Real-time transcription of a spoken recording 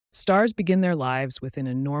Stars begin their lives within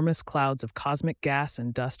enormous clouds of cosmic gas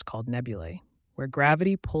and dust called nebulae, where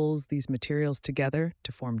gravity pulls these materials together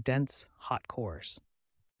to form dense, hot cores.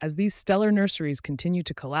 As these stellar nurseries continue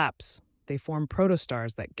to collapse, they form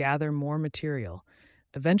protostars that gather more material,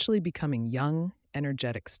 eventually becoming young,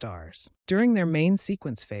 energetic stars. During their main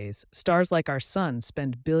sequence phase, stars like our Sun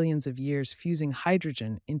spend billions of years fusing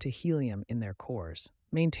hydrogen into helium in their cores,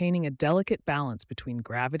 maintaining a delicate balance between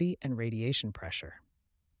gravity and radiation pressure.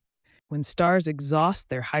 When stars exhaust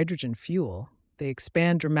their hydrogen fuel, they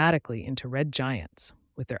expand dramatically into red giants,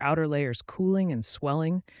 with their outer layers cooling and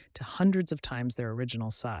swelling to hundreds of times their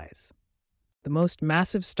original size. The most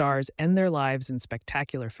massive stars end their lives in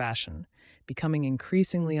spectacular fashion, becoming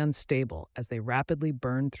increasingly unstable as they rapidly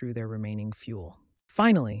burn through their remaining fuel.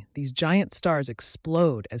 Finally, these giant stars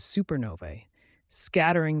explode as supernovae,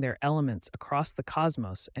 scattering their elements across the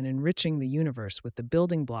cosmos and enriching the universe with the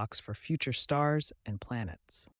building blocks for future stars and planets.